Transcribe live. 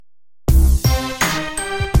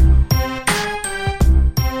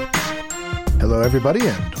Hello, everybody,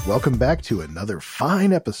 and welcome back to another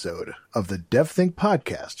fine episode of the DevThink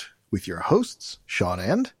podcast with your hosts, Sean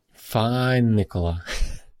and... Fine, Nicola.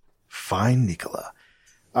 Fine, Nicola.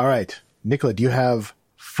 All right. Nicola, do you have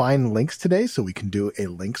fine links today so we can do a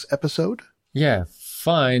links episode? Yeah,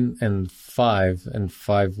 fine and five. And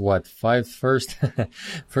five what? Five first?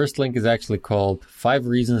 First link is actually called 5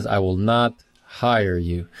 Reasons I Will Not Hire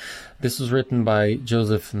You. This was written by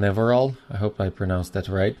Joseph Neverall. I hope I pronounced that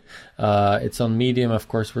right. It's on Medium. Of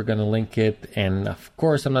course, we're going to link it. And of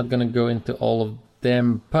course, I'm not going to go into all of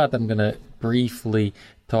them, but I'm going to briefly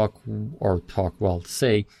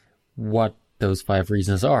say what those 5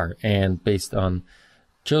 reasons are. And based on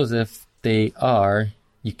Joseph, they are: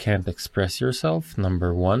 you can't express yourself,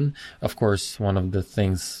 number 1. Of course, one of the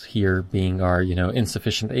things here being our,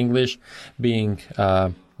 insufficient English, being,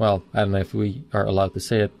 I don't know if we are allowed to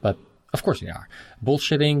say it, but of course we are.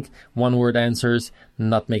 Bullshitting, one-word answers,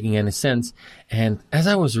 not making any sense. And as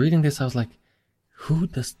I was reading this, I was like, who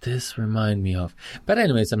does this remind me of? But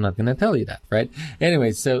anyways, I'm not going to tell you that, right?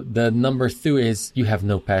 Anyways, so the number 2 is you have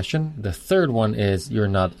no passion. The third one is you're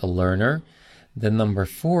not a learner. The number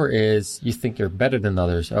 4 is you think you're better than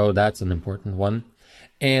others. Oh, that's an important one.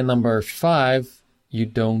 And number 5, you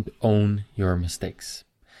don't own your mistakes.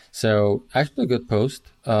 So actually a good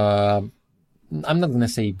post. I'm not going to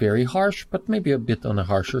say very harsh, but maybe a bit on the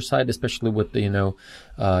harsher side, especially with the,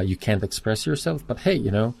 you can't express yourself. But hey,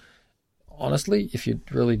 honestly, if you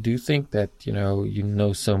really do think that, you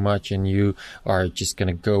know so much and you are just going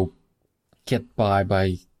to go get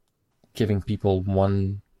by giving people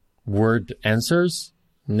one-word answers,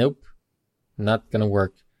 nope, not going to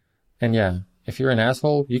work. And yeah, if you're an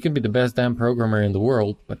asshole, you can be the best damn programmer in the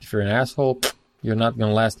world, but if you're an asshole, you're not going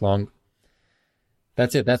to last long.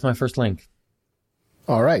 That's it. That's my first link.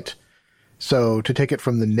 All right. So to take it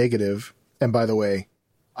from the negative, and by the way,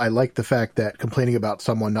 I like the fact that complaining about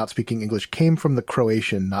someone not speaking English came from the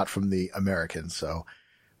Croatian, not from the American. So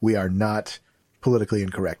we are not politically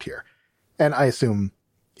incorrect here. And I assume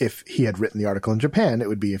if he had written the article in Japan, it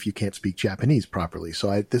would be if you can't speak Japanese properly.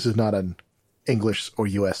 So this is not an English or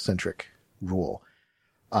US-centric rule.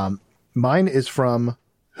 Mine is from,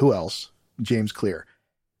 who else? James Clear.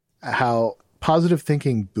 How positive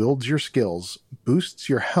thinking builds your skills, boosts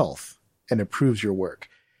your health, and improves your work.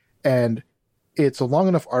 And it's a long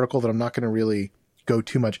enough article that I'm not going to really go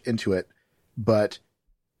too much into it, but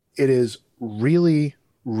it is really,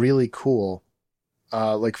 really cool.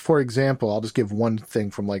 For example, I'll just give one thing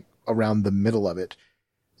from around the middle of it.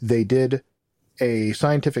 They did a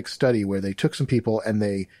scientific study where they took some people and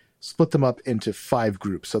they split them up into 5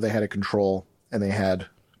 groups. So they had a control and they had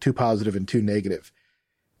 2 positive and 2 negative.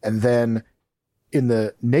 And then in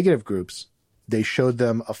the negative groups, they showed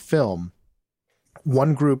them a film.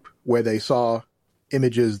 One group where they saw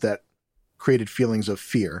images that created feelings of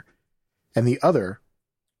fear, and the other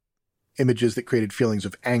images that created feelings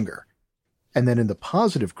of anger. And then in the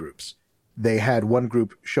positive groups, they had one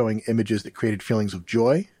group showing images that created feelings of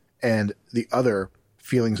joy, and the other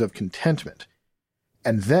feelings of contentment.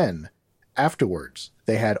 And then afterwards,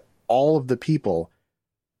 they had all of the people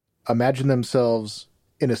imagine themselves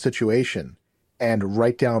in a situation and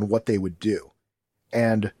write down what they would do.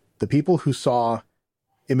 And the people who saw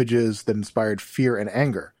images that inspired fear and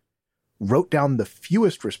anger wrote down the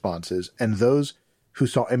fewest responses, and those who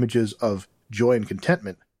saw images of joy and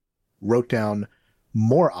contentment wrote down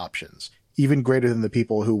more options, even greater than the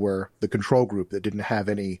people who were the control group that didn't have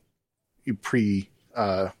any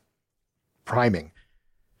priming.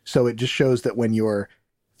 So it just shows that when you're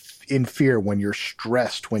in fear, when you're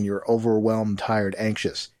stressed, when you're overwhelmed, tired,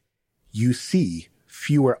 anxious, you see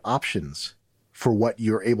fewer options for what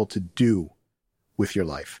you're able to do with your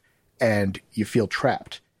life, and you feel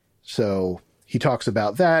trapped. So he talks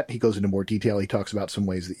about that. He goes into more detail. He talks about some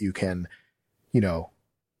ways that you can,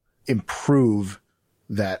 improve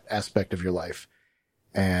that aspect of your life.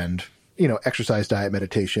 And, exercise, diet,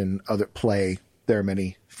 meditation, other play. There are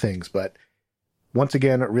many things, but once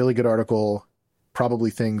again, a really good article,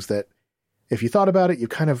 probably things that if you thought about it,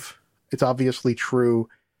 it's obviously true,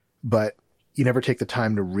 but you never take the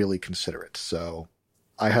time to really consider it. So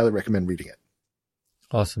I highly recommend reading it.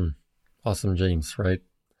 Awesome, James, right?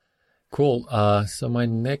 Cool. So my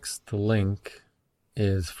next link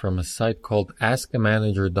is from a site called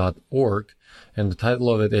askamanager.org, and the title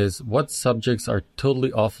of it is "What Subjects Are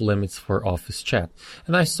Totally Off Limits for Office Chat?"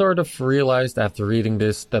 And I sort of realized after reading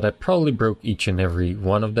this that I probably broke each and every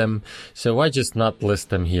one of them, so I just not list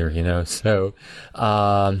them here, So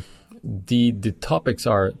the topics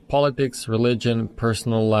are politics, religion,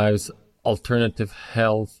 personal lives, alternative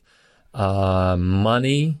health,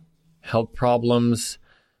 money, health problems,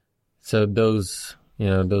 So those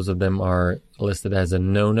of them are listed as a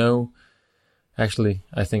no-no. Actually,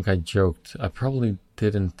 I think I joked. I probably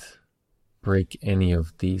didn't break any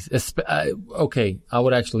of these. Okay, I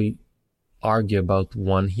would actually argue about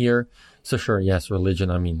one here. So sure, yes,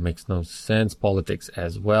 religion, makes no sense. Politics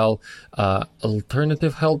as well.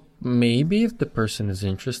 Alternative health, maybe if the person is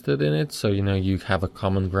interested in it. So, you have a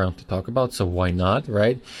common ground to talk about. So why not,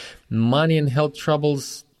 right? Money and health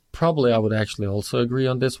troubles, probably I would actually also agree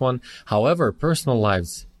on this one. However, personal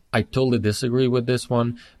lives, I totally disagree with this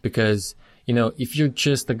one because, if you're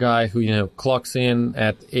just a guy who, clocks in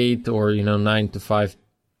at 8 or, 9 to 5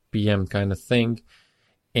 p.m. kind of thing,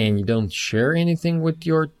 and you don't share anything with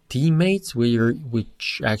your teammates,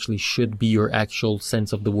 which actually should be your actual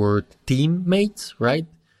sense of the word teammates, right?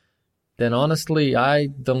 Then honestly, I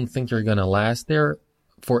don't think you're going to last there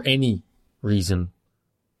for any reason.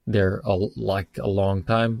 There a long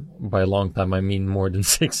time. By a long time, I mean more than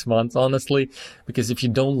 6 months, honestly. Because if you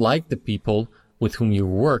don't like the people with whom you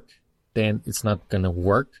work, then it's not going to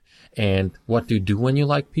work. And what do you do when you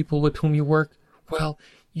like people with whom you work? Well,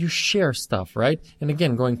 you share stuff, right? And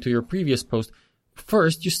again, going to your previous post,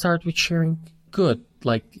 first you start with sharing good,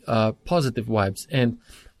 positive vibes. And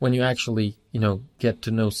when you actually, get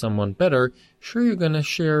to know someone better, sure, you're going to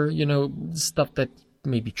share, stuff that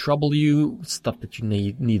maybe trouble you, stuff that you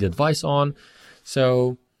need advice on.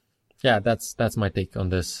 So yeah, that's my take on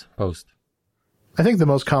this post. I think the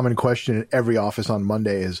most common question in every office on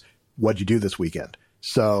Monday is, what'd you do this weekend?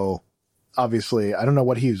 So obviously, I don't know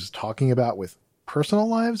what he was talking about with personal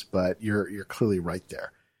lives, but you're clearly right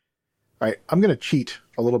there. All right, I'm going to cheat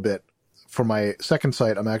a little bit. For my second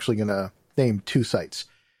site, I'm actually going to name 2 sites.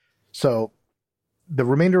 So the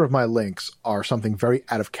remainder of my links are something very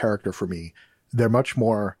out of character for me. They're much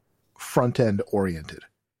more front-end oriented.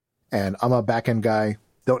 And I'm a back-end guy,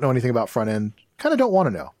 don't know anything about front-end, kind of don't want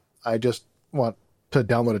to know. I just want to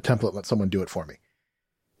download a template and let someone do it for me.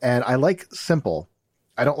 And I like simple.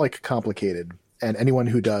 I don't like complicated. And anyone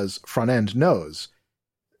who does front-end knows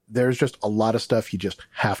there's just a lot of stuff you just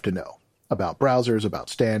have to know about browsers, about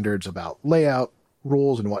standards, about layout,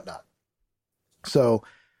 rules, and whatnot. So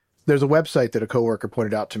there's a website that a coworker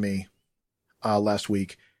pointed out to me last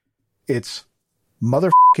week. It's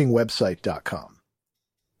motherfuckingwebsite.com.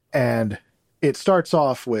 And it starts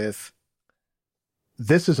off with,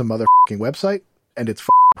 this is a motherfucking website, and it's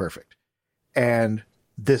perfect. And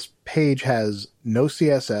this page has no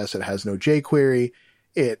CSS. It has no jQuery.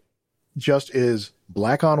 It just is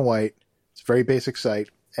black on white. It's a very basic site.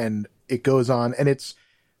 And it goes on, and it's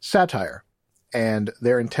satire. And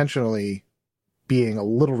they're intentionally being a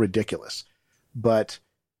little ridiculous. But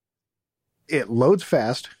it loads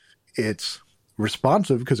fast. It's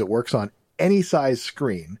responsive because it works on any size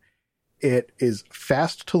screen. It is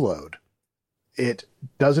fast to load. It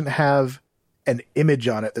doesn't have an image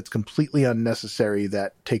on it that's completely unnecessary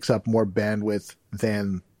that takes up more bandwidth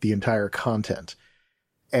than the entire content.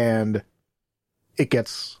 And it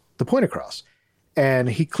gets the point across. And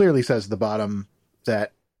he clearly says at the bottom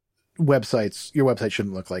that your website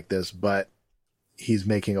shouldn't look like this, but he's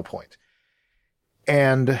making a point.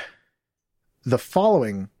 And the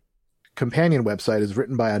following companion website is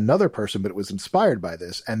written by another person, but it was inspired by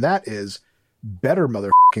this, and that is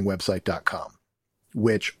bettermotherfuckingwebsite.com,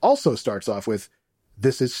 which also starts off with,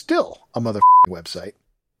 this is still a motherfucking website,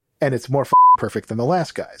 and it's more perfect than the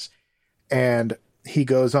last guy's. And he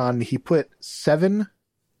goes on, he put 7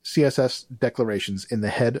 CSS declarations in the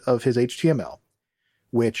head of his HTML,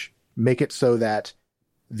 which make it so that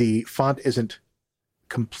the font isn't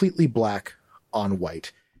completely black on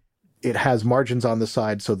white. It has margins on the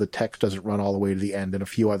side so the text doesn't run all the way to the end, and a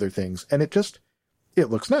few other things. And it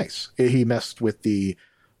looks nice. He messed with the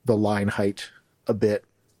line height a bit,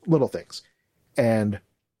 little things. And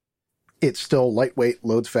it's still lightweight,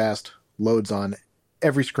 loads fast, loads on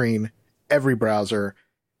every screen, every browser,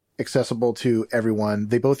 accessible to everyone.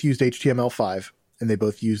 They both used HTML5, and they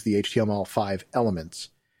both use the HTML5 elements.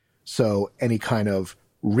 So any kind of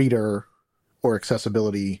reader or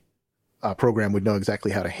accessibility program would know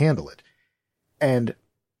exactly how to handle it. And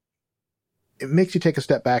it makes you take a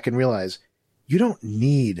step back and realize you don't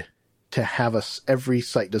need to have every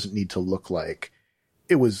site doesn't need to look like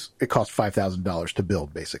it cost $5,000 to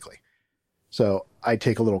build, basically. So I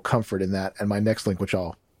take a little comfort in that. And my next link, which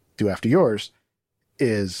I'll do after yours,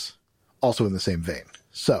 is also in the same vein.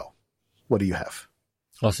 So what do you have?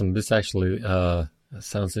 Awesome. This actually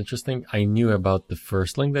sounds interesting. I knew about the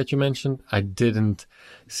first link that you mentioned. I didn't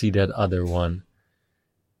see that other one.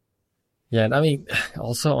 Yeah, and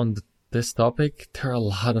also on this topic, there are a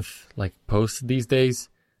lot of posts these days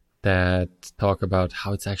that talk about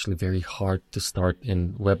how it's actually very hard to start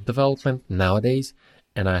in web development nowadays,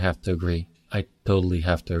 and I have to agree. I totally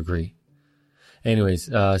have to agree. Anyways,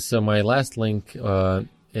 so my last link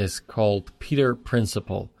is called Peter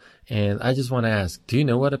Principle, and I just want to ask, do you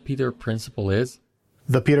know what a Peter Principle is?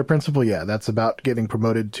 The Peter Principle, yeah, that's about getting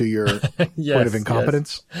promoted to your Yes, point of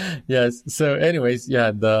incompetence. Yes. So anyways,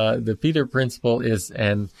 yeah, the Peter Principle is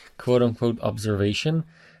an quote-unquote observation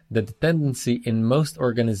that the tendency in most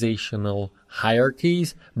organizational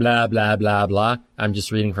hierarchies, blah, blah, blah, blah, I'm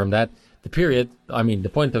just reading from that, the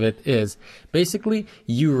point of it is basically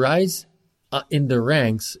you rise in the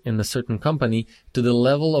ranks in a certain company to the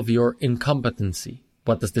level of your incompetency.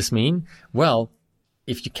 What does this mean? Well,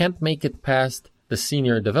 if you can't make it past the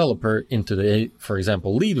senior developer into the, for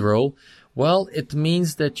example, lead role, well, it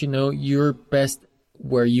means that, you're best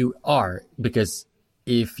where you are, because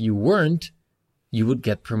if you weren't, you would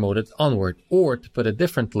get promoted onward. Or to put it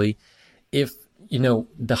differently, if,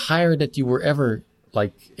 the higher that you were ever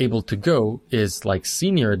able to go is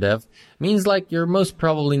senior dev, means you're most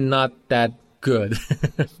probably not that good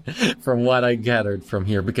from what I gathered from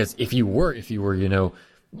here. Because if you were,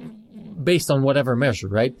 based on whatever measure,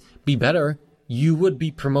 right, be better, you would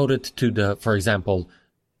be promoted to the, for example,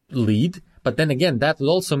 lead. But then again, that would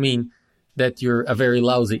also mean that you're a very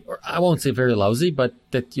lousy, or I won't say very lousy, but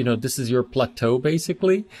that, this is your plateau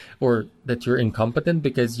basically, or that you're incompetent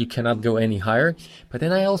because you cannot go any higher. But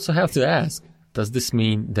then I also have to ask, does this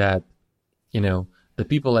mean that, the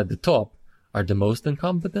people at the top are the most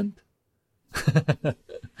incompetent?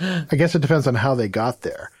 I guess it depends on how they got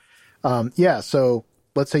there. So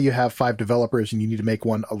let's say you have 5 developers and you need to make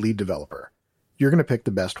one a lead developer. You're going to pick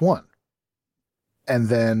the best one. And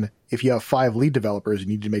then if you have 5 lead developers and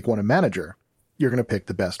you need to make one a manager, you're going to pick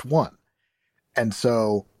the best one. And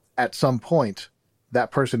so at some point, that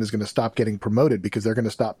person is going to stop getting promoted because they're going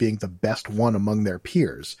to stop being the best one among their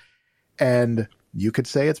peers. And you could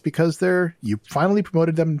say it's because you finally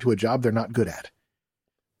promoted them into a job they're not good at.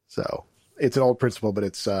 So it's an old principle, but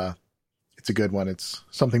it's a good one. It's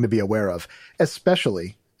something to be aware of,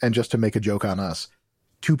 especially, and just to make a joke on us,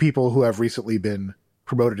 2 people who have recently been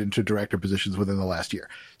promoted into director positions within the last year.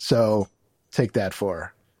 So take that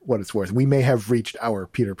for what it's worth. We may have reached our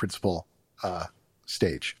Peter Principle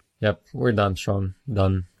stage. Yep, we're done, Sean.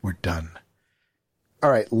 Done. We're done.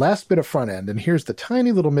 All right, last bit of front end, and here's the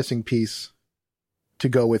tiny little missing piece to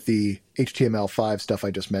go with the HTML5 stuff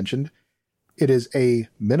I just mentioned. It is a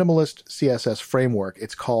minimalist CSS framework.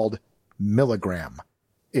 It's called Milligram.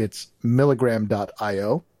 It's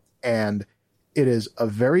milligram.io, and it is a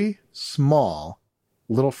very small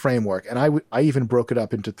little framework. And I even broke it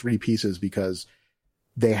up into 3 pieces because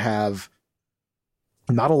they have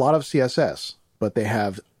not a lot of CSS, but they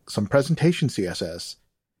have some presentation CSS.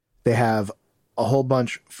 They have a whole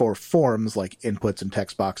bunch for forms like inputs and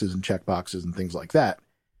text boxes and checkboxes and things like that.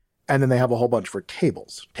 And then they have a whole bunch for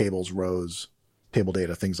tables, rows, table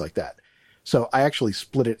data, things like that. So I actually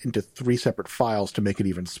split it into 3 separate files to make it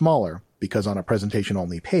even smaller, because on a presentation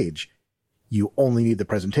only page, you only need the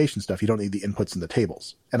presentation stuff. You don't need the inputs and the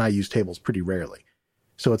tables. And I use tables pretty rarely.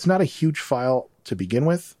 So it's not a huge file to begin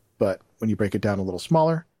with, but when you break it down a little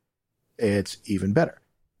smaller, it's even better.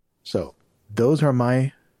 So those are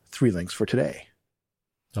my 3 links for today.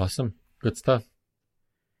 Awesome. Good stuff.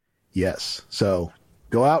 Yes. So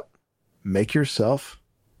go out, make yourself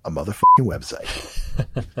a motherfucking website.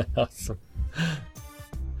 Awesome.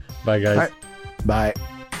 Bye, guys. All right. Bye.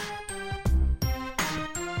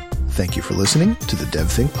 Thank you for listening to the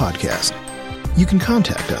DevThink podcast. You can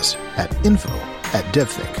contact us at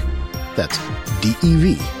info@devthink. That's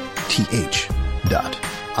DEVTH.INK.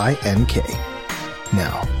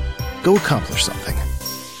 Now, go accomplish something.